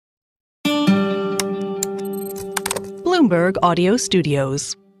Bloomberg Audio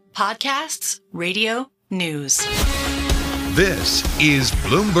Studios. Podcasts, radio, news. This is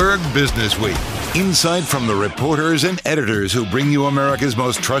Bloomberg Businessweek. Insight from the reporters and editors who bring you America's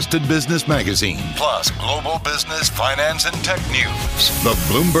most trusted business magazine, plus global business, finance, and tech news. The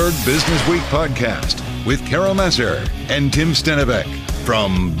Bloomberg Businessweek podcast with Carol Massar and Tim Stenovec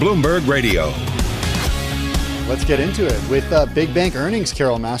from Bloomberg Radio. Let's get into it. With big bank earnings,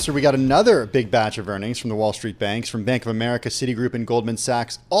 Carol Massar, we got another big batch of earnings from the Wall Street banks, from Bank of America, Citigroup, and Goldman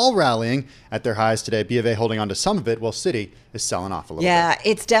Sachs, all rallying at their highs today. BofA holding on to some of it, while Citi is selling off a little bit. Yeah,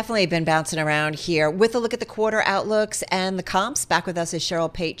 it's definitely been bouncing around here. With a look at the quarter outlooks and the comps, back with us is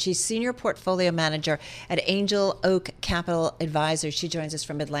Cheryl Pate. She's Senior Portfolio Manager at Angel Oak Capital Advisors. She joins us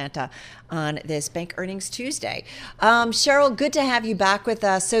from Atlanta on this Bank Earnings Tuesday. Cheryl, good to have you back with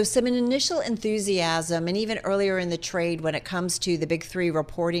us. So some initial enthusiasm, and even earlier in the trade when it comes to the big three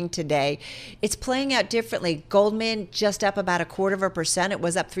reporting today, it's playing out differently. Goldman just up about 0.25%. It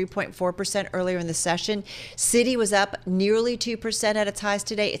was up 3.4% earlier in the session. Citi was up nearly 2% at its highs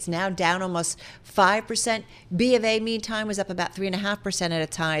today. It's now down almost 5%. BofA, meantime, was up about 3.5% at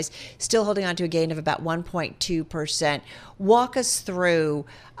its highs, still holding on to a gain of about 1.2%. Walk us through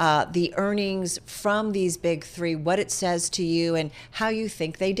the earnings from these big three, what it says to you, and how you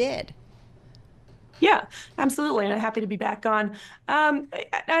think they did. Yeah, absolutely. And I'm happy to be back on. And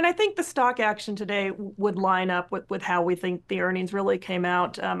I think the stock action today would line up with how we think the earnings really came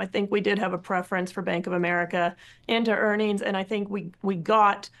out. I think we did have a preference for Bank of America into earnings, and I think we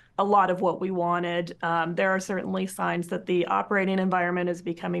got a lot of what we wanted. There are certainly signs that the operating environment is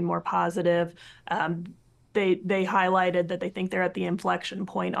becoming more positive. They highlighted that they think they're at the inflection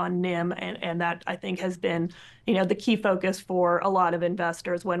point on NIM, and that I think has been, the key focus for a lot of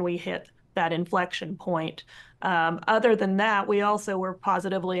investors when we hit that inflection point. Other than that, we also were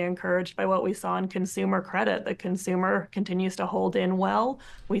positively encouraged by what we saw in consumer credit. The consumer continues to hold in well.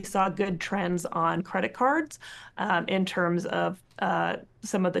 We saw good trends on credit cards in terms of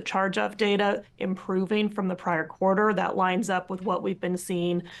some of the charge-off data improving from the prior quarter. That lines up with what we've been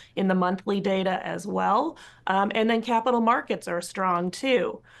seeing in the monthly data as well. And then capital markets are strong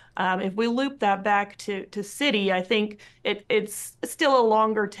too. If we loop that back to Citi, I think it's still a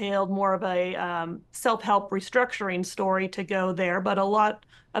longer-tailed, more of a self-help restructuring story to go there, but a lot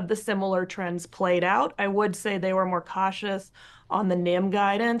of the similar trends played out. I would say they were more cautious on the NIM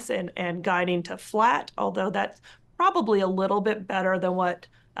guidance and guiding to flat, although that's probably a little bit better than what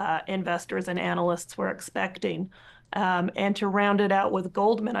investors and analysts were expecting. And to round it out with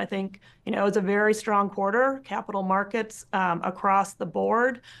Goldman, I think, it was a very strong quarter, capital markets across the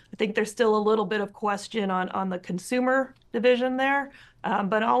board. I think there's still a little bit of question on the consumer division there.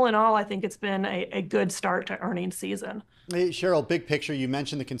 But all in all, I think it's been a good start to earnings season. Hey, Cheryl, big picture, you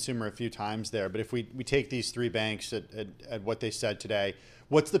mentioned the consumer a few times there, but if we take these three banks at what they said today,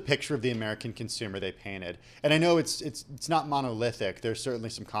 what's the picture of the American consumer they painted? And I know it's not monolithic. There's certainly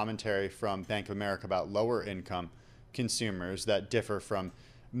some commentary from Bank of America about lower income consumers that differ from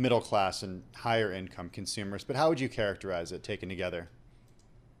middle class and higher income consumers. But how would you characterize it taken together?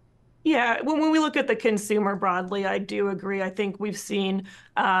 Yeah, when we look at the consumer broadly, I do agree. I think we've seen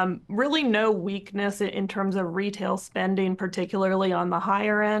really no weakness in terms of retail spending, particularly on the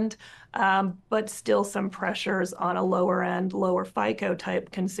higher end, but still some pressures on a lower end, lower FICO type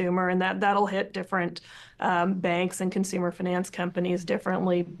consumer, and that'll hit different banks and consumer finance companies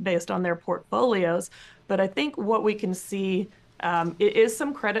differently based on their portfolios. But I think what we can see is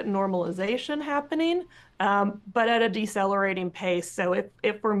some credit normalization happening, but at a decelerating pace. So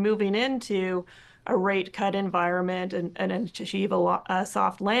if we're moving into a rate cut environment and achieve a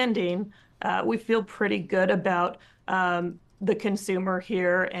soft landing, we feel pretty good about the consumer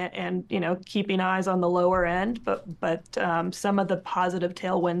here and keeping eyes on the lower end, but some of the positive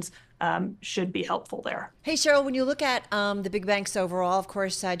tailwinds should be helpful there. Hey, Cheryl, when you look at the big banks overall, of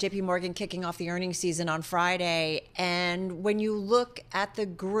course, JP Morgan kicking off the earnings season on Friday, and when you look at the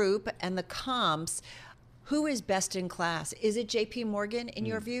group and the comps, who is best in class? Is it JP Morgan in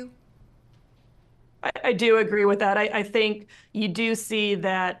your view? I do agree with that. I think you do see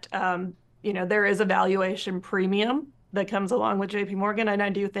that there is a valuation premium that comes along with JP Morgan, and I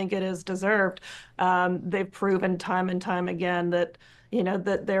do think it is deserved. They've proven time and time again that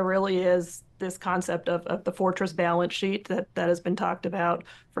that there really is this concept of the fortress balance sheet that has been talked about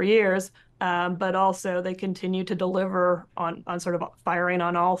for years, but also they continue to deliver on sort of firing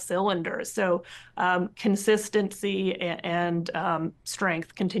on all cylinders. So consistency and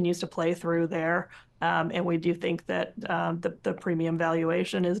strength continues to play through there, and we do think that the premium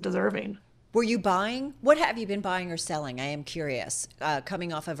valuation is deserving. Were you buying? What have you been buying or selling? I am curious,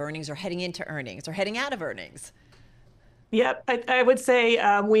 coming off of earnings or heading into earnings or heading out of earnings? Yep, I would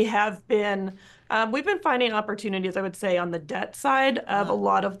say we've been finding opportunities, I would say, on the debt side of a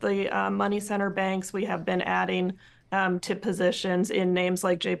lot of the money center banks. We have been adding to positions in names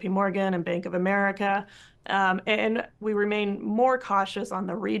like JP Morgan and Bank of America. And we remain more cautious on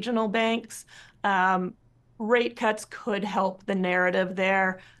the regional banks. Rate cuts could help the narrative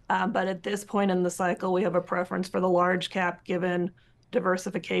there. But at this point in the cycle, we have a preference for the large cap given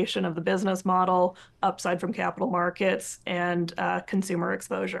diversification of the business model, upside from capital markets, and consumer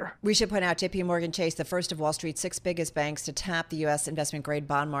exposure. We should point out JP Morgan Chase, the first of Wall Street's 6 biggest banks to tap the U.S. investment grade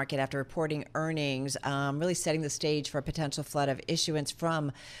bond market after reporting earnings, really setting the stage for a potential flood of issuance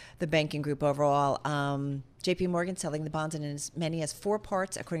from the banking group overall. JP Morgan selling the bonds in as many as 4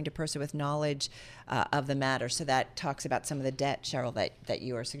 parts, according to a person with knowledge of the matter. So that talks about some of the debt, Cheryl, that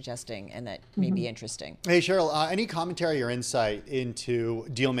you are suggesting and that may be interesting. Hey, Cheryl, any commentary or insight into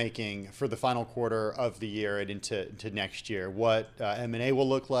deal making for the final quarter of the year and into next year? What M&A will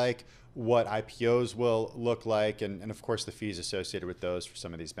look like, what IPOs will look like, and of course the fees associated with those for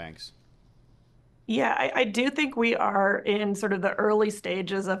some of these banks? Yeah, I do think we are in sort of the early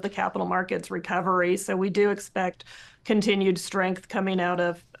stages of the capital markets recovery. So we do expect continued strength coming out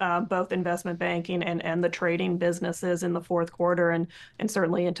of both investment banking and the trading businesses in the fourth quarter and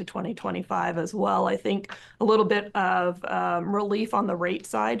certainly into 2025 as well. I think a little bit of relief on the rate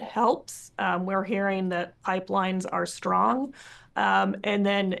side helps. We're hearing that pipelines are strong. And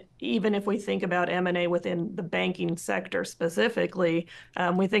then even if we think about M&A within the banking sector specifically,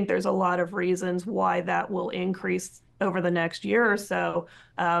 we think there's a lot of reasons why that will increase over the next year or so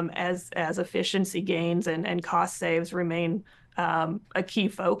as efficiency gains and cost saves remain a key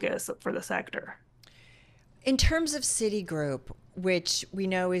focus for the sector. In terms of Citigroup, which we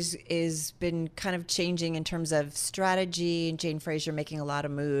know is been kind of changing in terms of strategy, and Jane Fraser making a lot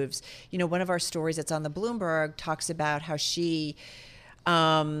of moves. You know, one of our stories that's on the Bloomberg talks about how she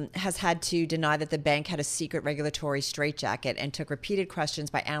has had to deny that the bank had a secret regulatory straitjacket and took repeated questions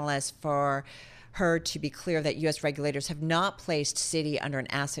by analysts for her to be clear that U.S. regulators have not placed Citi under an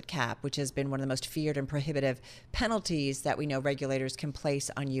asset cap, which has been one of the most feared and prohibitive penalties that we know regulators can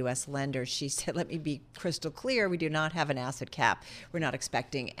place on U.S. lenders. She said, let me be crystal clear, we do not have an asset cap. We're not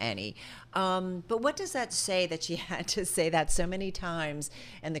expecting any. But what does that say that she had to say that so many times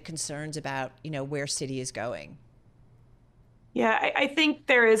and the concerns about, you know, where Citi is going? Yeah, I think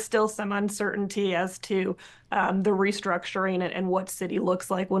there is still some uncertainty as to the restructuring and what Citi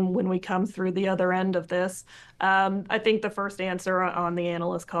looks like when we come through the other end of this. I think the first answer on the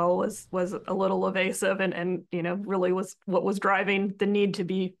analyst call was a little evasive and you know really was what was driving the need to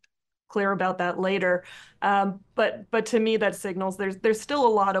be clear about that later. But to me that signals there's still a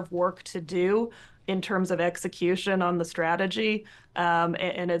lot of work to do in terms of execution on the strategy.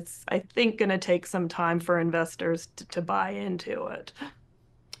 And it's, I think, going to take some time for investors to buy into it.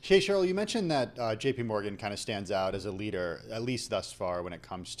 Hey, Cheryl, you mentioned that JP Morgan kind of stands out as a leader, at least thus far, when it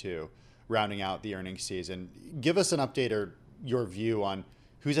comes to rounding out the earnings season. Give us an update or your view on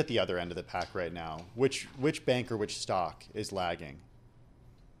who's at the other end of the pack right now. Which bank or which stock is lagging?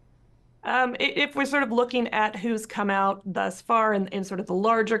 If we're sort of looking at who's come out thus far in sort of the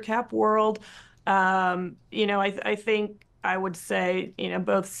larger cap world, you know, I think I would say, you know,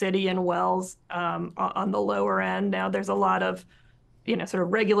 both Citi and Wells on the lower end. Now there's a lot of, you know, sort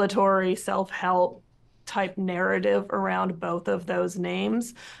of regulatory self-help type narrative around both of those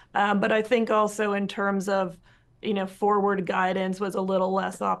names. But I think also in terms of, you know, forward guidance was a little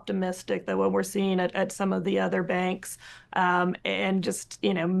less optimistic than what we're seeing at some of the other banks. And just,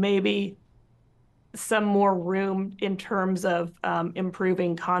 you know, maybe some more room in terms of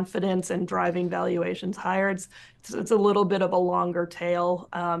improving confidence and driving valuations higher. It's a little bit of a longer tail,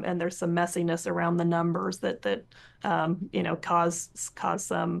 and there's some messiness around the numbers that you know cause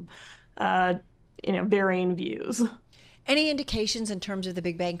some you know varying views. Any indications in terms of the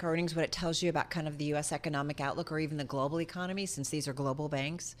big bank earnings, what it tells you about kind of the U.S. economic outlook or even the global economy, since these are global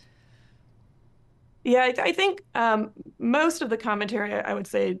banks? Yeah, I think most of the commentary, I would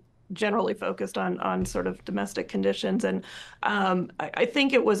say, generally focused on sort of domestic conditions. And I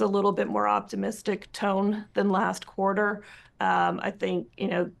think it was a little bit more optimistic tone than last quarter. I think, you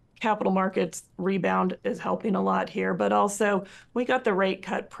know, capital markets rebound is helping a lot here, but also we got the rate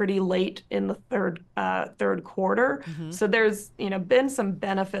cut pretty late in the third quarter. Mm-hmm. So there's, you know, been some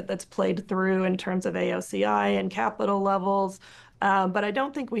benefit that's played through in terms of AOCI and capital levels. But I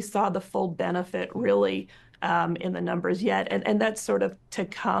don't think we saw the full benefit really in the numbers yet. And that's sort of to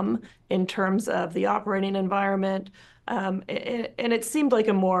come in terms of the operating environment. And it seemed like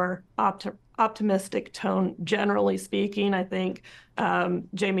a more optimistic tone, generally speaking. I think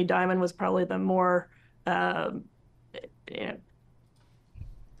Jamie Dimon was probably the more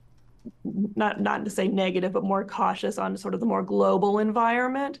not to say negative, but more cautious on sort of the more global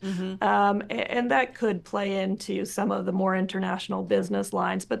environment. And that could play into some of the more international business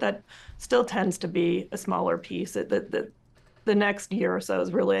lines, but that still tends to be a smaller piece. The next year or so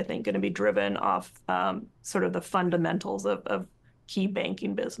is really, I think, going to be driven off sort of the fundamentals of key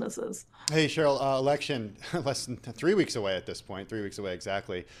banking businesses. Hey, Cheryl, election less than 3 weeks away at this point, 3 weeks away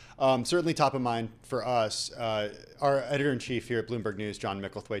exactly. Certainly top of mind for us. Our editor-in-chief here at Bloomberg News, John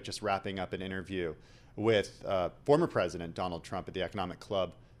Micklethwaite, just wrapping up an interview with former President Donald Trump at the Economic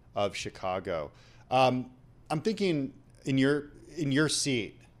Club of Chicago. I'm thinking, in your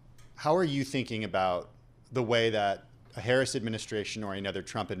seat, how are you thinking about the way that a Harris administration or another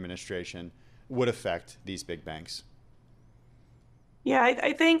Trump administration would affect these big banks? Yeah,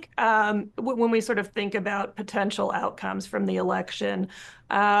 I think when we sort of think about potential outcomes from the election,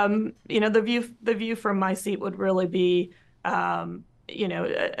 the view from my seat would really be,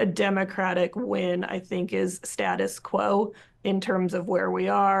 a Democratic win, I think, is status quo in terms of where we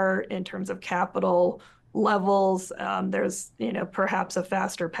are, in terms of capital levels. There's, perhaps a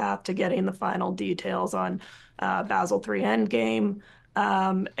faster path to getting the final details on Basel III Endgame,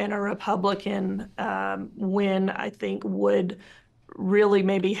 and a Republican win, I think, would really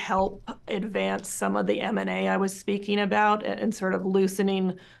maybe help advance some of the M&A I was speaking about, and sort of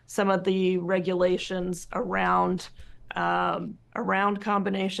loosening some of the regulations around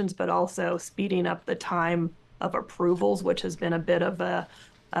combinations, but also speeding up the time of approvals, which has been a bit of a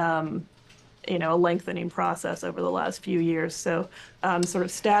lengthening process over the last few years. So sort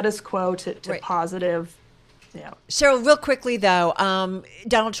of status quo to right. Positive. Yeah. Cheryl, real quickly, though,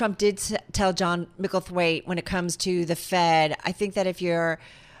 Donald Trump did tell John Micklethwaite when it comes to the Fed, I think that if you're,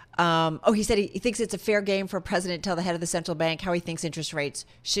 he said he thinks it's a fair game for a president to tell the head of the central bank how he thinks interest rates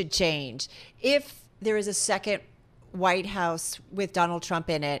should change. If there is a second White House with Donald Trump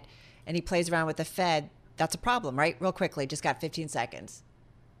in it and he plays around with the Fed, that's a problem, right? Real quickly, just got 15 seconds.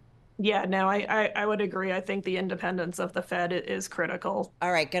 Yeah, no, I would agree. I think the independence of the Fed is critical.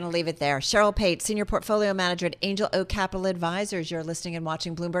 All right, going to leave it there. Cheryl Pate, Senior Portfolio Manager at Angel Oak Capital Advisors. You're listening and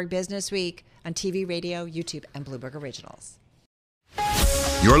watching Bloomberg Businessweek on TV, radio, YouTube, and Bloomberg Originals.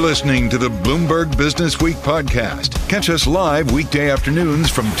 You're listening to the Bloomberg Businessweek podcast. Catch us live weekday afternoons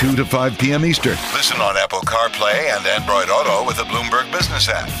from 2 to 5 p.m. Eastern. Listen on Apple CarPlay and Android Auto with the Bloomberg Business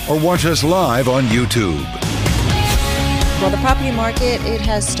app. Or watch us live on YouTube. Well, the property market, it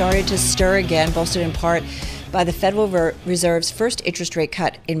has started to stir again, bolstered in part by the Federal Reserve's first interest rate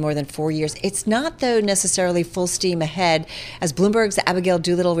cut in more than 4 years. It's not, though, necessarily full steam ahead. As Bloomberg's Abigail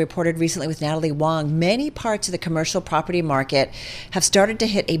Doolittle reported recently with Natalie Wong, many parts of the commercial property market have started to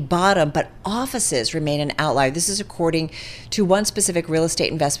hit a bottom, but offices remain an outlier. This is according to one specific real estate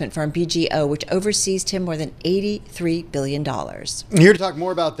investment firm, BGO, which oversees, Tim, more than $83 billion. Here to talk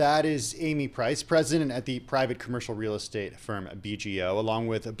more about that is Amy Price, president at the private commercial real estate firm BGO, along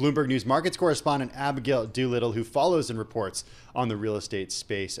with Bloomberg News markets correspondent Abigail Doolittle, who follows and reports on the real estate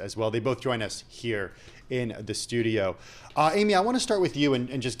space as well. They both join us here in the studio. Amy, I want to start with you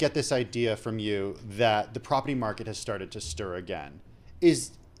and just get this idea from you that the property market has started to stir again.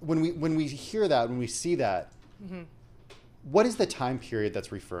 When we hear that, when we see that, what is the time period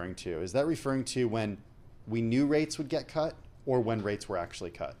that's referring to? Is that referring to when we knew rates would get cut or when rates were actually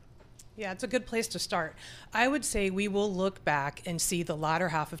cut? Yeah, it's a good place to start. I would say we will look back and see the latter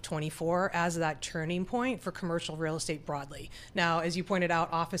half of 24 as that turning point for commercial real estate broadly. Now, as you pointed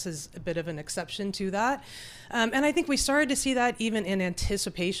out, office is a bit of an exception to that. And I think we started to see that even in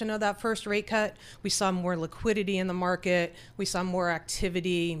anticipation of that first rate cut. We saw more liquidity in the market. We saw more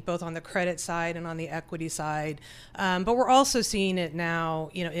activity both on the credit side and on the equity side. But we're also seeing it now,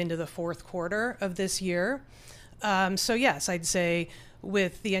 into the fourth quarter of this year. So yes, I'd say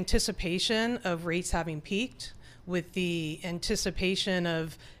with the anticipation of rates having peaked, with the anticipation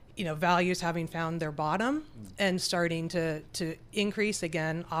of values having found their bottom and starting to increase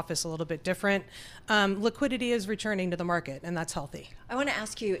again, office a little bit different, liquidity is returning to the market, and that's healthy. I want to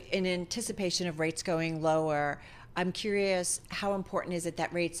ask you, in anticipation of rates going lower, I'm curious, how important is it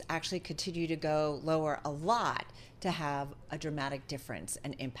that rates actually continue to go lower a lot to have a dramatic difference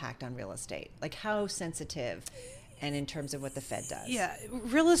and impact on real estate? Like, how sensitive? And in terms of what the Fed does. Yeah,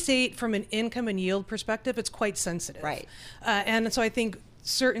 real estate from an income and yield perspective, it's quite sensitive. Right. And so I think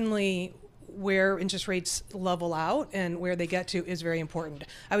certainly where interest rates level out and where they get to is very important.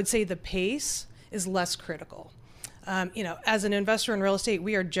 I would say the pace is less critical. As an investor in real estate,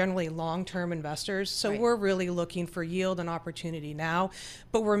 we are generally long-term investors, so we're really looking for yield and opportunity now,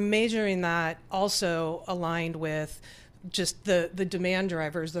 but we're measuring that also aligned with just the demand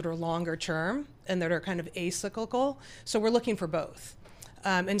drivers that are longer term and that are kind of acyclical. So we're looking for both.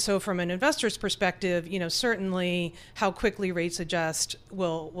 And so from an investor's perspective, certainly how quickly rates adjust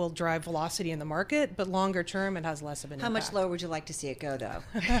will drive velocity in the market, but longer term, it has less of an impact. How much lower would you like to see it go, though?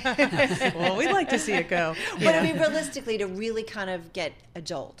 Well, we'd like to see it go. But I mean, realistically, to really kind of get a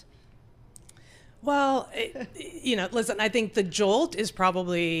jolt. Well, listen, I think the jolt is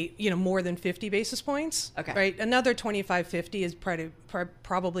probably, more than 50 basis points. Okay. Right? Another 25, 50 is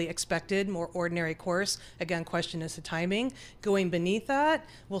probably expected, more ordinary course. Again, question is the timing. Going beneath that,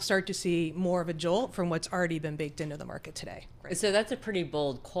 we'll start to see more of a jolt from what's already been baked into the market today. Right? So that's a pretty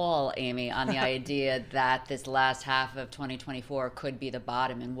bold call, Amy, on the idea that this last half of 2024 could be the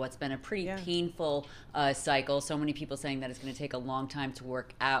bottom in what's been a pretty painful cycle. So many people saying that it's going to take a long time to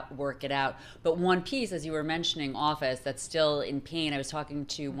work it out. But one piece, as you were mentioning, office, that's still in pain. I was talking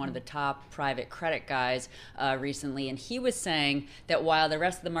to one of the top private credit guys recently, and he was saying that while the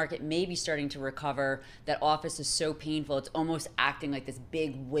rest of the market may be starting to recover, that office is so painful, it's almost acting like this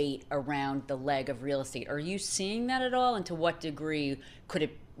big weight around the leg of real estate. Are you seeing that at all? And to what degree could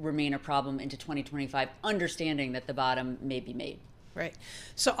it remain a problem into 2025, understanding that the bottom may be made? Right.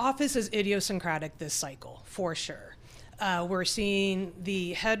 So office is idiosyncratic this cycle, for sure. We're seeing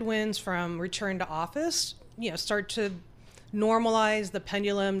the headwinds from return to office, start to normalize the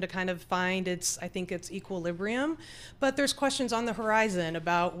pendulum to kind of find its equilibrium. But there's questions on the horizon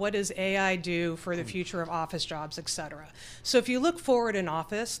about what does AI do for the future of office jobs, et cetera. So if you look forward in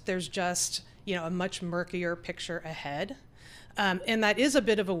office, there's just, a much murkier picture ahead. And that is a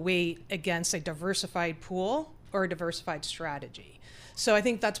bit of a weight against a diversified pool or a diversified strategy. So I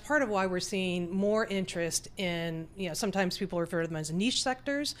think that's part of why we're seeing more interest in, sometimes people refer to them as niche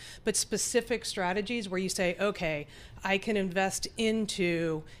sectors, but specific strategies where you say, okay, I can invest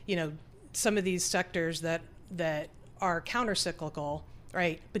into, some of these sectors that are countercyclical,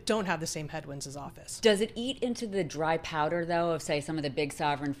 right, but don't have the same headwinds as office. Does it eat into the dry powder, though, of, say, some of the big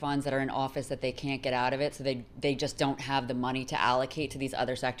sovereign funds that are in office that they can't get out of it, so they just don't have the money to allocate to these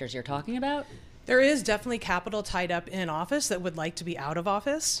other sectors you're talking about? There is definitely capital tied up in office that would like to be out of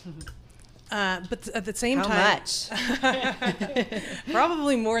office. But at the same time... How much?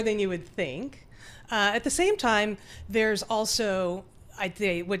 Probably more than you would think. At the same time, there's also, I'd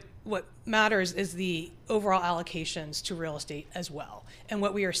say, what matters is the overall allocations to real estate as well. And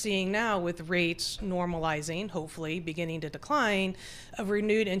what we are seeing now with rates normalizing, hopefully beginning to decline, a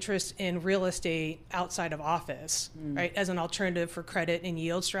renewed interest in real estate outside of office, right, as an alternative for credit and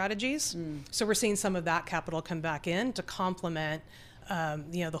yield strategies. So we're seeing some of that capital come back in to complement,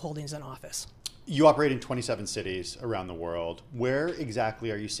 the holdings in office. You operate in 27 cities around the world. Where exactly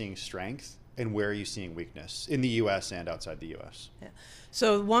are you seeing strength and where are you seeing weakness in the U.S. and outside the U.S.? Yeah.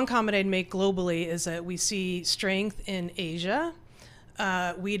 So one comment I'd make globally is that we see strength in Asia.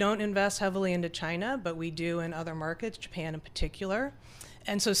 We don't invest heavily into China, but we do in other markets, Japan in particular.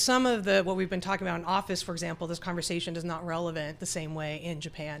 And so some of what we've been talking about in office, for example, this conversation is not relevant the same way in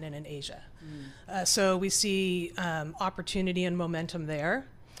Japan and in Asia. So we see opportunity and momentum there.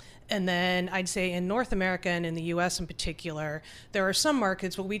 And then I'd say in North America and in the US in particular, there are some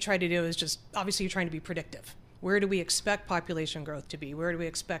markets, what we try to do is just, obviously you're trying to be predictive. Where do we expect population growth to be? Where do we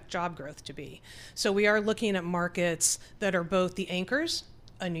expect job growth to be? So we are looking at markets that are both the anchors,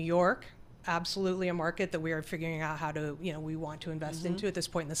 New York, absolutely a market that we are figuring out how to, we want to invest into at this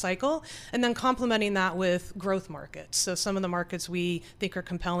point in the cycle, and then complementing that with growth markets. So some of the markets we think are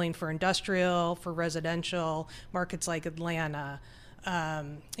compelling for industrial, for residential, markets like Atlanta,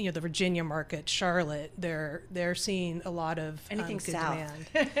 the Virginia market, Charlotte, they're seeing a lot of Anything good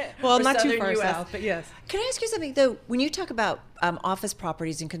south. demand. Well, not too Southern far US. south, but yes. Can I ask you something, though? When you talk about office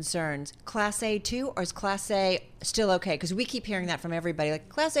properties and concerns, Class A too, or is Class A still okay? Because we keep hearing that from everybody, like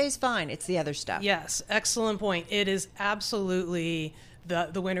Class A is fine, it's the other stuff. Yes, excellent point. It is absolutely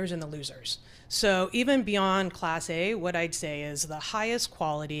the winners and the losers. So even beyond Class A, what I'd say is the highest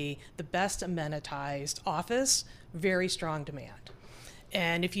quality, the best amenitized office, very strong demand.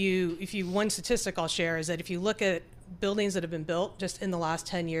 And if you one statistic I'll share is that if you look at buildings that have been built just in the last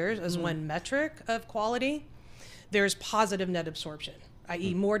 10 years as one metric of quality, there's positive net absorption,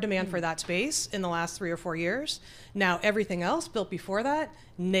 i.e. more demand for that space in the last 3 or 4 years. Now everything else built before that,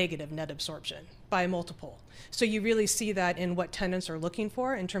 negative net absorption by multiple. So you really see that in what tenants are looking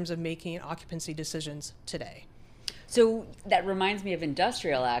for in terms of making occupancy decisions today. So that reminds me of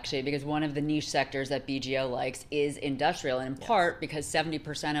industrial, actually, because one of the niche sectors that BGO likes is industrial, and in part because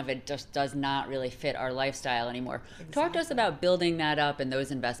 70% of it just does not really fit our lifestyle anymore. Exactly. Talk to us about building that up and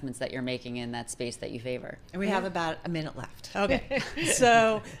those investments that you're making in that space that you favor. And we have about a minute left. Okay.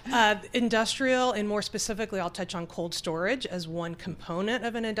 So industrial, and more specifically, I'll touch on cold storage as one component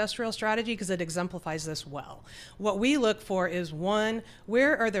of an industrial strategy because it exemplifies this well. What we look for is, one,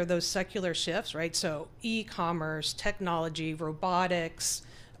 where are there those secular shifts, right? So e-commerce, technology, robotics,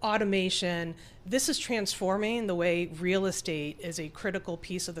 automation. This is transforming the way real estate is a critical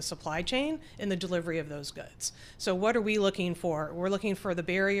piece of the supply chain in the delivery of those goods. So what are we looking for? We're looking for the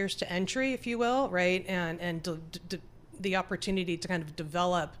barriers to entry, if you will, right? And the opportunity to kind of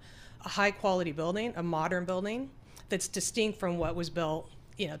develop a high quality building, a modern building that's distinct from what was built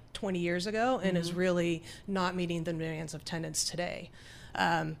 20 years ago and is really not meeting the demands of tenants today.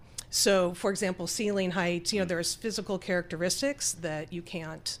 So, for example, ceiling heights, there's physical characteristics that you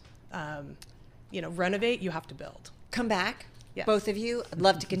can't, renovate, you have to build. Come back, Yes. both of you. I'd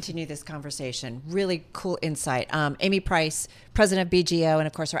love to continue this conversation. Really cool insight. Amy Price, president of BGO, and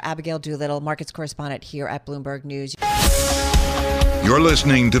of course, our Abigail Doolittle, markets correspondent here at Bloomberg News. You're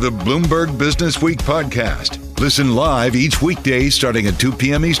listening to the Bloomberg Businessweek podcast. Listen live each weekday starting at 2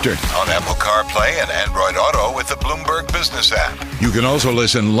 p.m. Eastern on Apple CarPlay and Android Auto with the Bloomberg Business app. You can also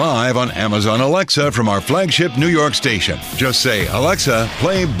listen live on Amazon Alexa from our flagship New York station. Just say, Alexa,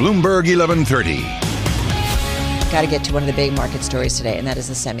 play Bloomberg 1130. Got to get to one of the big market stories today, and that is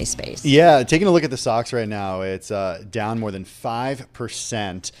the semi space. Yeah, taking a look at the stocks right now, it's down more than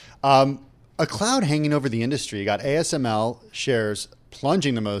 5%. A cloud hanging over the industry. You got ASML shares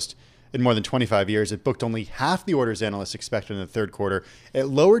plunging the most in more than 25 years. It booked only half the orders analysts expected in the third quarter. It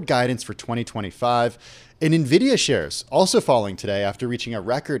lowered guidance for 2025. And NVIDIA shares also falling today after reaching a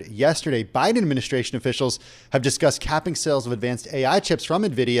record yesterday. Biden administration officials have discussed capping sales of advanced AI chips from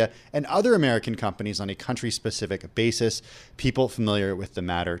NVIDIA and other American companies on a country-specific basis. People familiar with the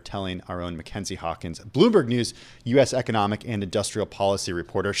matter telling our own Mackenzie Hawkins, Bloomberg News U.S. economic and industrial policy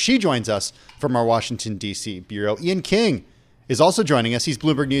reporter. She joins us from our Washington, D.C. bureau. Ian King is also joining us. He's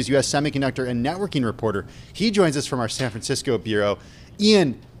Bloomberg News U.S. semiconductor and networking reporter. He joins us from our San Francisco bureau.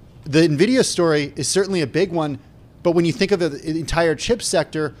 Ian, the NVIDIA story is certainly a big one, but when you think of the entire chip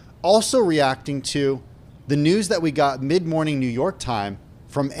sector also reacting to the news that we got mid-morning New York time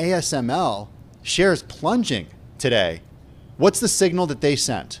from ASML, shares plunging today. What's the signal that they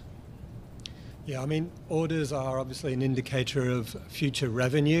sent? Yeah, I mean, orders are obviously an indicator of future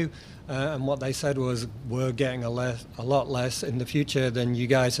revenue. And what they said was, we're getting a lot less in the future than you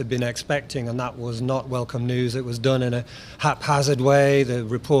guys had been expecting. And that was not welcome news. It was done in a haphazard way. The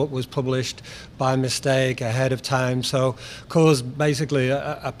report was published by mistake ahead of time. So caused basically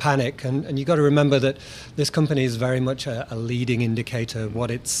a panic. And you've got to remember that this company is very much a leading indicator.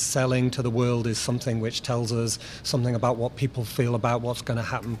 What it's selling to the world is something which tells us something about what people feel about what's going to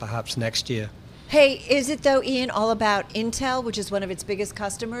happen perhaps next year. Hey, is it though, Ian, all about Intel, which is one of its biggest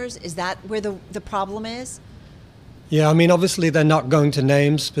customers? Is that where the problem is? Yeah, I mean, obviously they're not going to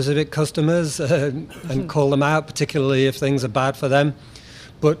name specific customers and call them out, particularly if things are bad for them.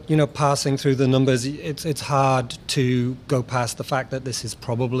 But, passing through the numbers, it's hard to go past the fact that this is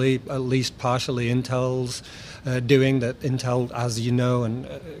probably at least partially Intel's doing, that Intel, as you know, and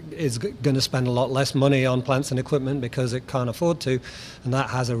is going to spend a lot less money on plants and equipment because it can't afford to. And that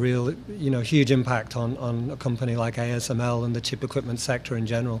has a real, huge impact on a company like ASML and the chip equipment sector in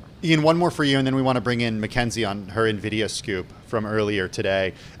general. Ian, one more for you, and then we want to bring in Mackenzie on her NVIDIA scoop from earlier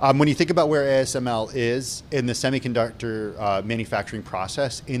today. When you think about where ASML is in the semiconductor manufacturing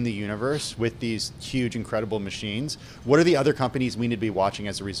process in the universe with these huge, incredible machines, what are the other companies we need to be watching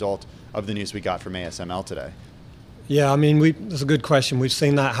as a result of the news we got from ASML today? Yeah, I mean, that's a good question. We've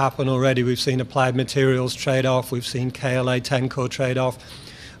seen that happen already. We've seen Applied Materials trade off. We've seen KLA Tenco trade off.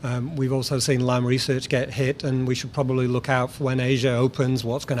 We've also seen Lam Research get hit, and we should probably look out for when Asia opens,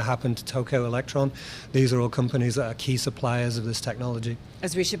 what's going to happen to Tokyo Electron. These are all companies that are key suppliers of this technology.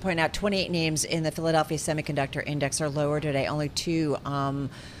 As we should point out, 28 names in the Philadelphia Semiconductor Index are lower today, only 2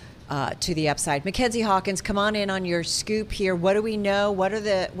 to the upside. Mackenzie Hawkins, come on in on your scoop here. What do we know? What's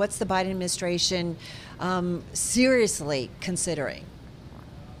the Biden administration seriously considering?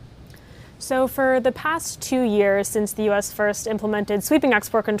 So for the past 2 years since the U.S. first implemented sweeping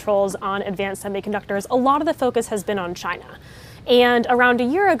export controls on advanced semiconductors, a lot of the focus has been on China. And around a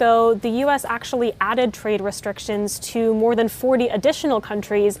year ago, the U.S. actually added trade restrictions to more than 40 additional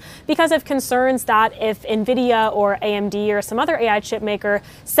countries because of concerns that if NVIDIA or AMD or some other AI chip maker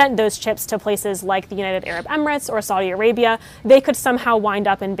sent those chips to places like the United Arab Emirates or Saudi Arabia, they could somehow wind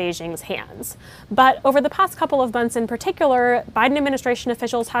up in Beijing's hands. But over the past couple of months in particular, Biden administration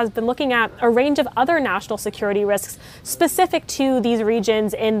officials have been looking at a range of other national security risks specific to these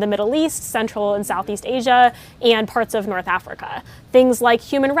regions in the Middle East, Central and Southeast Asia, and parts of North Africa. Things like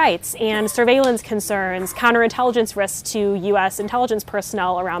human rights and surveillance concerns, counterintelligence risks to U.S. intelligence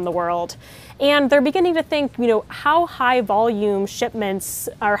personnel around the world. And they're beginning to think, how high a volume shipments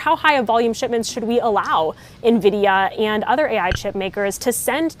should we allow NVIDIA and other AI chip makers to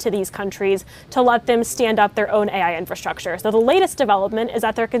send to these countries to let them stand up their own AI infrastructure. So the latest development is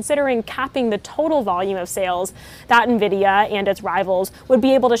that they're considering capping the total volume of sales that NVIDIA and its rivals would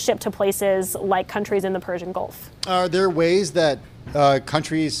be able to ship to places like countries in the Persian Gulf. Are there ways that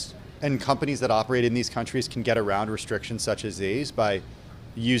countries and companies that operate in these countries can get around restrictions such as these by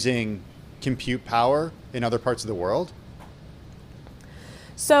using compute power in other parts of the world?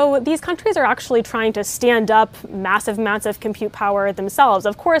 So these countries are actually trying to stand up massive amounts of compute power themselves.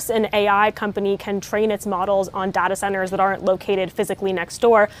 Of course, an AI company can train its models on data centers that aren't located physically next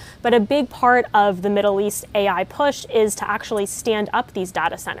door, but a big part of the Middle East AI push is to actually stand up these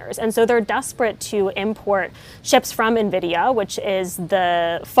data centers. And so they're desperate to import chips from NVIDIA, which is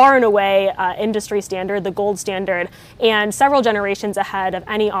the far and away industry standard, the gold standard, and several generations ahead of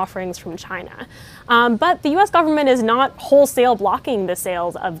any offerings from China. But the U.S. government is not wholesale blocking the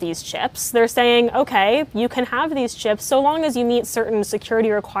sales of these chips. They're saying, okay, you can have these chips so long as you meet certain security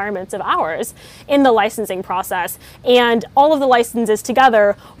requirements of ours in the licensing process. And all of the licenses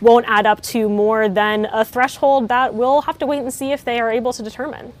together won't add up to more than a threshold that we'll have to wait and see if they are able to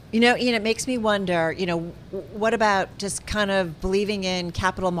determine. Ian, it makes me wonder, what about just kind of believing in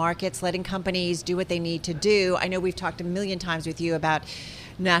capital markets, letting companies do what they need to do? I know we've talked a million times with you about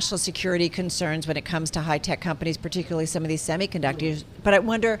national security concerns when it comes to high-tech companies, particularly some of these semiconductors. But I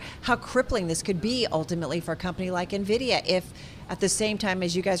wonder how crippling this could be ultimately for a company like NVIDIA if at the same time,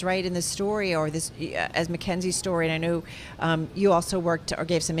 as you guys write in this story, or this as Mackenzie's story, and I know you also worked or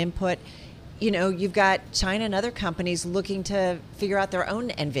gave some input, you've got China and other companies looking to figure out their own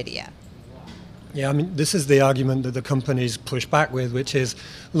NVIDIA. Yeah, I mean, this is the argument that the companies push back with, which is,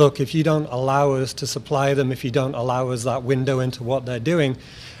 look, if you don't allow us to supply them, if you don't allow us that window into what they're doing,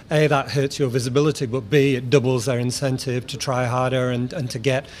 A, that hurts your visibility, but B, it doubles their incentive to try harder and to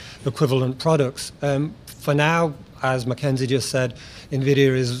get equivalent products. For now, as Mackenzie just said,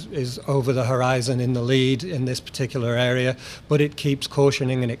 NVIDIA is over the horizon in the lead in this particular area, but it keeps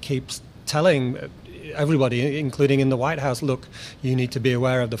cautioning and it keeps telling everybody, including in the White House, look, you need to be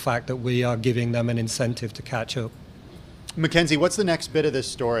aware of the fact that we are giving them an incentive to catch up. Mackenzie, what's the next bit of this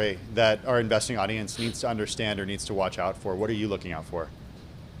story that our investing audience needs to understand or needs to watch out for? What are you looking out for?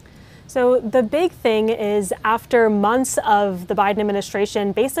 So the big thing is, after months of the Biden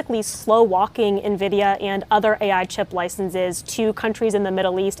administration basically slow walking NVIDIA and other AI chip licenses to countries in the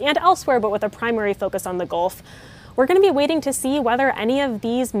Middle East and elsewhere, but with a primary focus on the Gulf, we're going to be waiting to see whether any of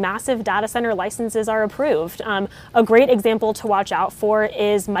these massive data center licenses are approved. A great example to watch out for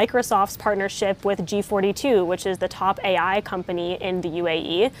is Microsoft's partnership with G42, which is the top AI company in the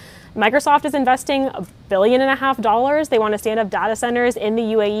UAE. Microsoft is investing $1.5 billion. They want to stand up data centers in the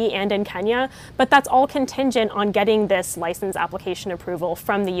UAE and in Kenya, but that's all contingent on getting this license application approval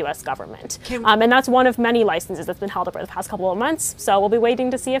from the U.S. government. And that's one of many licenses that's been held up over the past couple of months, so we'll be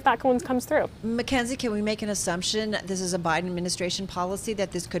waiting to see if that one comes through. Mackenzie, can we make an assumption this is a Biden administration policy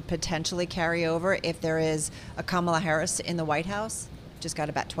that this could potentially carry over if there is a Kamala Harris in the White House? Just got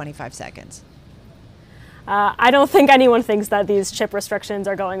about 25 seconds. I don't think anyone thinks that these chip restrictions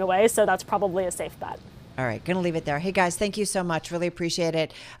are going away, so that's probably a safe bet. All right, going to leave it there. Hey, guys, thank you so much. Really appreciate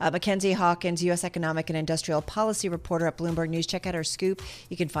it. Mackenzie Hawkins, U.S. Economic and Industrial Policy Reporter at Bloomberg News. Check out our scoop.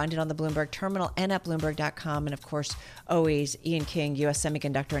 You can find it on the Bloomberg Terminal and at Bloomberg.com. And, of course, always Ian King, U.S.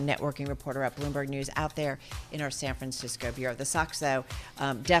 Semiconductor and Networking Reporter at Bloomberg News out there in our San Francisco bureau. The stocks, though,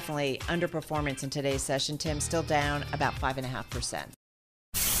 definitely underperformance in today's session. Tim, still down about 5.5%.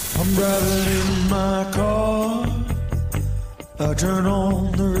 I'm driving in my car. I turn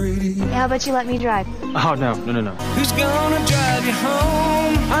on the radio. How about you let me drive? Oh, no. Who's gonna drive you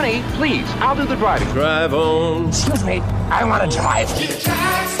home? Honey, please, I'll do the driving. Drive on. Excuse me, I want to drive.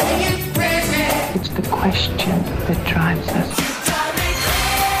 It's the question that drives us.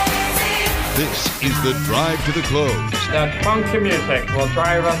 This is the Drive to the Close. That funky music will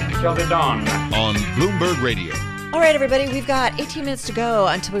drive us till the dawn. On Bloomberg Radio. All right, everybody, we've got 18 minutes to go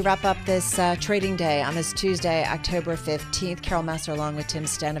until we wrap up this trading day on this Tuesday, October 15th. Carol Massar along with Tim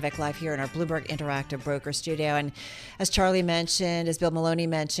Stenovec live here in our Bloomberg Interactive Broker Studio. And as Charlie mentioned, as Bill Maloney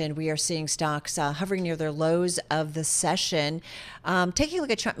mentioned, we are seeing stocks hovering near their lows of the session. Taking a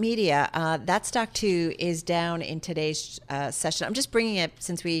look at Trump Media, that stock too is down in today's session. I'm just bringing it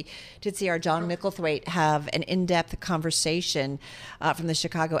since we did see our John Micklethwaite have an in-depth conversation from the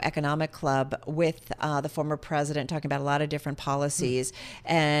Chicago Economic Club with the former president, talking about a lot of different policies.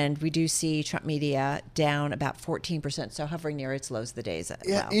 And we do see Trump Media down about 14%, so hovering near its lows of the days.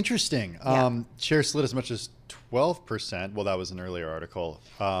 Yeah, interesting. Shares slid as much as 12%. Well, that was an earlier article.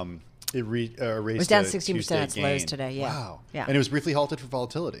 It was down 16% at its lows today. Yeah. Wow. Yeah. And it was briefly halted for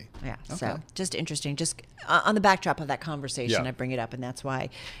volatility. Yeah. Okay. So just interesting. Just on the backdrop of that conversation, Yeah. I bring it up, and that's why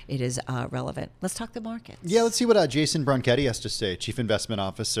it is relevant. Let's talk the markets. Yeah, let's see what Jason Bronchetti has to say, Chief Investment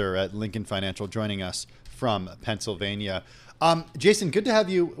Officer at Lincoln Financial, joining us from Pennsylvania. Jason, good to have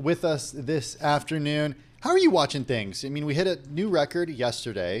you with us this afternoon. How are you watching things? I mean, we hit a new record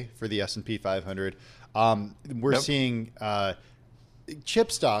yesterday for the S&P 500. We're seeing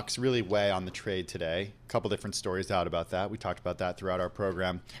chip stocks really weigh on the trade today. A couple different stories out about that. We talked about that throughout our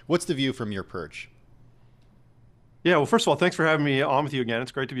program. What's the view from your perch? Yeah, well, first of all, thanks for having me on with you again.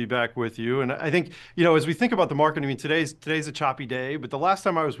 It's great to be back with you. And I think, as we think about the market, I mean, today's a choppy day, but the last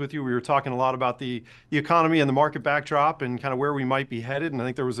time I was with you, we were talking a lot about the economy and the market backdrop and kind of where we might be headed. And I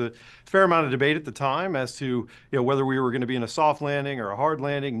think there was a fair amount of debate at the time as to, whether we were going to be in a soft landing or a hard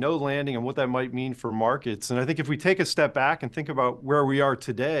landing, no landing, and what that might mean for markets. And I think if we take a step back and think about where we are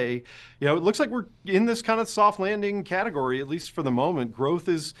today, it looks like we're in this kind of soft landing category, at least for the moment. Growth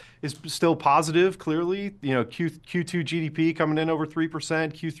is still positive, clearly. Q2 GDP coming in over 3%.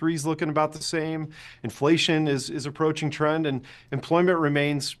 Q3 is looking about the same. Inflation is approaching trend, and employment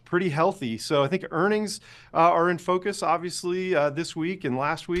remains pretty healthy. So I think earnings are in focus, obviously, this week and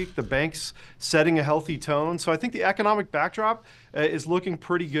last week. The banks setting a healthy tone. So I think the economic backdrop is looking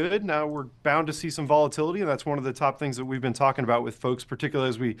pretty good. Now we're bound to see some volatility, and that's one of the top things that we've been talking about with folks, particularly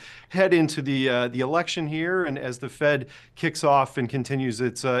as we head into the election here and as the Fed kicks off and continues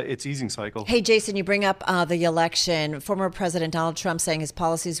its easing cycle. Hey, Jason, you bring up the election. Former President Donald Trump saying his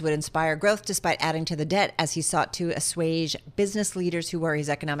policies would inspire growth despite adding to the debt as he sought to assuage business leaders who worry his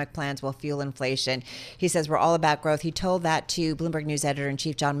economic plans will fuel inflation. He says we're all about growth. He told that to Bloomberg News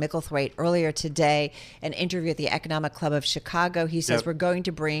editor-in-chief John Micklethwaite earlier today, an interview at the Economic Club of Chicago. He says we're going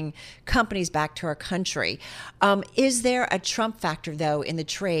to bring companies back to our country. Is there a Trump factor, though, in the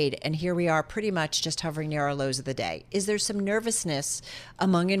trade? And here we are pretty much just hovering near our lows of the day. Is there some nervousness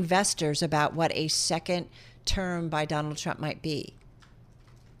among investors about what a second term by Donald Trump might be?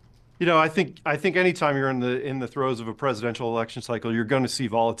 I think anytime you're in the throes of a presidential election cycle, you're going to see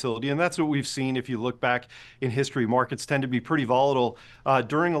volatility, and that's what we've seen. If you look back in history, markets tend to be pretty volatile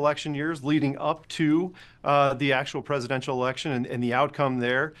during election years, leading up to the actual presidential election and the outcome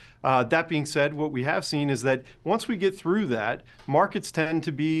there. That being said, what we have seen is that once we get through that, markets tend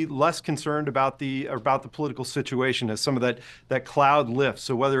to be less concerned about the political situation as some of that cloud lifts.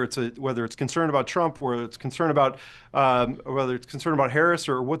 So whether it's concern about Trump, or it's concern about whether it's concern about Harris,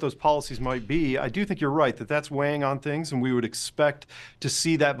 or what those policies might be, I do think you're right that that's weighing on things, and we would expect to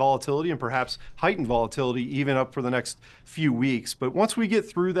see that volatility and perhaps heightened volatility even up for the next few weeks. But once we get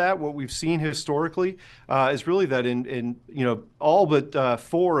through that, what we've seen historically is really that in all but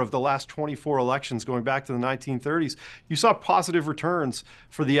 4 of the last 24 elections going back to the 1930s, you saw positive returns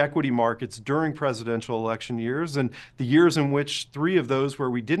for the equity markets during presidential election years. And the years in which 3 of those where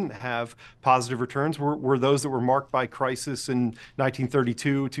we didn't have positive returns were those that were marked by crisis in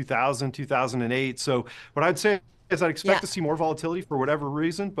 1932, 2000, 2008. So what I'd say is I'd expect to see more volatility for whatever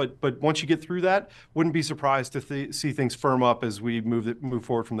reason, but once you get through that, wouldn't be surprised to see things firm up as we move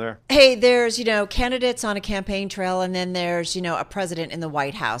forward from there. Hey, there's candidates on a campaign trail, and then there's a president in the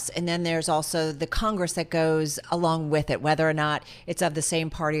White House, and then there's also the Congress that goes along with it. Whether or not it's of the same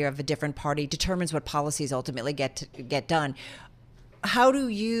party or of a different party determines what policies ultimately get done. How do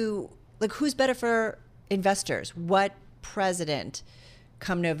you who's better for investors? What president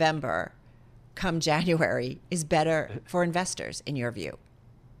come November, come January, is better for investors in your view?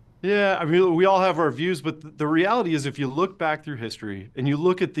 Yeah, I mean, we all have our views, but the reality is if you look back through history and you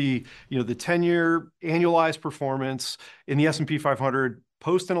look at the 10-year annualized performance in the S&P 500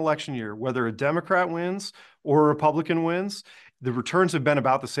 post an election year, whether a Democrat wins or a Republican wins, the returns have been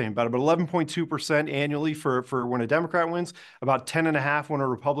about the same, about 11.2% annually for when a Democrat wins, about 10.5% when a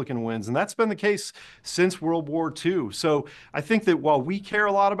Republican wins. And that's been the case since World War II. So I think that while we care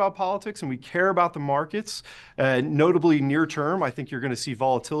a lot about politics and we care about the markets, notably near term, I think you're going to see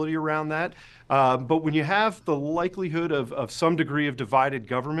volatility around that. But when you have the likelihood of some degree of divided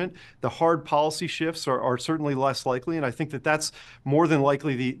government, the hard policy shifts are certainly less likely. And I think that that's more than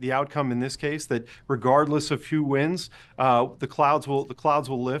likely the outcome in this case, that regardless of who wins, the clouds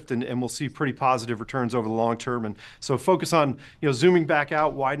will lift and we'll see pretty positive returns over the long term. And so focus on, zooming back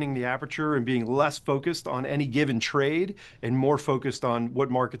out, widening the aperture and being less focused on any given trade and more focused on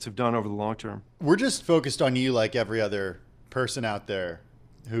what markets have done over the long term. We're just focused on you like every other person out there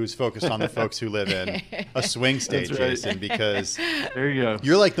who's focused on the folks who live in a swing state, right, Jason, because there you go.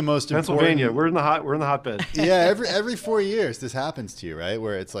 You're like the most Pennsylvania. important. We're in the hotbed. Yeah, every 4 years this happens to you, right?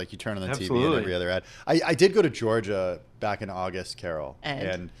 Where it's like you turn on the TV and every other ad. I did go to Georgia back in August, Carol,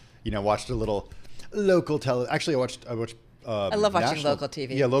 and watched a little local television. Actually, I watched. I love watching local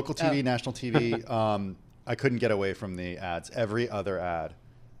TV. Yeah, local TV, national TV. I couldn't get away from the ads. Every other ad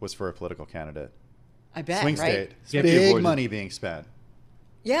was for a political candidate. I bet. Swing right? state, big money being spent.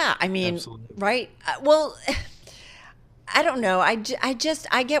 Yeah, I mean, absolutely. Right? Well, I don't know. I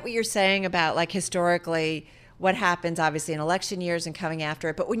get what you're saying about like historically what happens, obviously in election years and coming after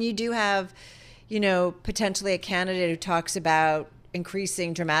it. But when you do have, potentially a candidate who talks about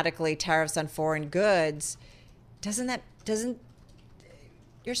increasing dramatically tariffs on foreign goods, doesn't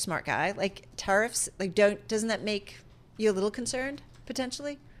you're a smart guy, like tariffs, like doesn't that make you a little concerned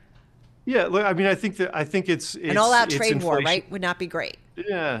potentially? Yeah, look, I mean, I think it's an all-out trade war, right? Would not be great.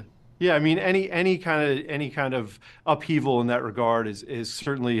 Yeah. I mean, any kind of upheaval in that regard is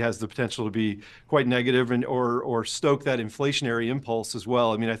certainly has the potential to be quite negative and or stoke that inflationary impulse as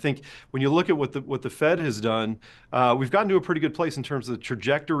well. I mean, I think when you look at what the Fed has done, we've gotten to a pretty good place in terms of the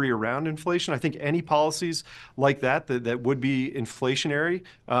trajectory around inflation. I think any policies like that would be inflationary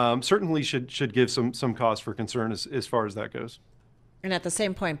certainly should give some cause for concern as far as that goes. And at the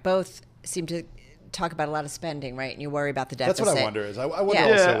same point, both seem to talk about a lot of spending, right? And you worry about the deficit. That's what I wonder is I wonder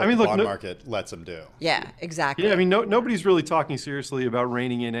also what the bond market lets them do. Yeah, exactly. Yeah, I mean, nobody's really talking seriously about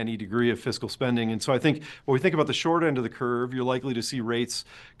reining in any degree of fiscal spending. And so I think when we think about the short end of the curve, you're likely to see rates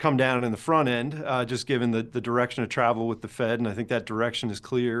come down in the front end, just given the direction of travel with the Fed. And I think that direction is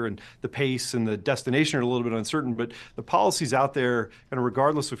clear and the pace and the destination are a little bit uncertain. But the policies out there, and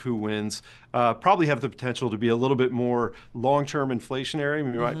regardless of who wins, probably have the potential to be a little bit more long-term inflationary. I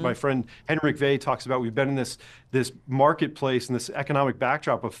mean, my friend Henry McVeigh talks about we've been in this marketplace and this economic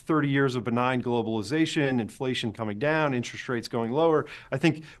backdrop of 30 years of benign globalization, inflation coming down, interest rates going lower. I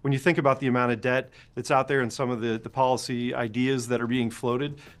think when you think about the amount of debt that's out there and some of the policy ideas that are being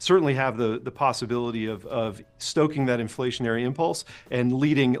floated, certainly have the possibility of stoking that inflationary impulse and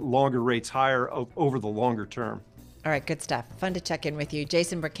leading longer rates higher over the longer term. All right, good stuff. Fun to check in with you.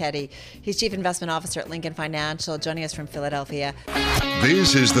 Jason Burketti, he's Chief Investment Officer at Lincoln Financial, joining us from Philadelphia.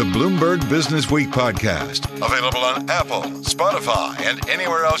 This is the Bloomberg Businessweek podcast, available on Apple, Spotify, and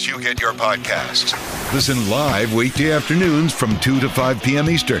anywhere else you get your podcasts. Listen live weekday afternoons from 2 to 5 p.m.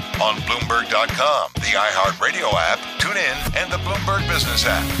 Eastern on Bloomberg.com, the iHeartRadio app, TuneIn, and the Bloomberg Business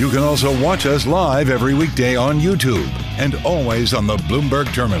app. You can also watch us live every weekday on YouTube and always on the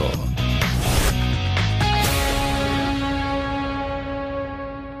Bloomberg Terminal.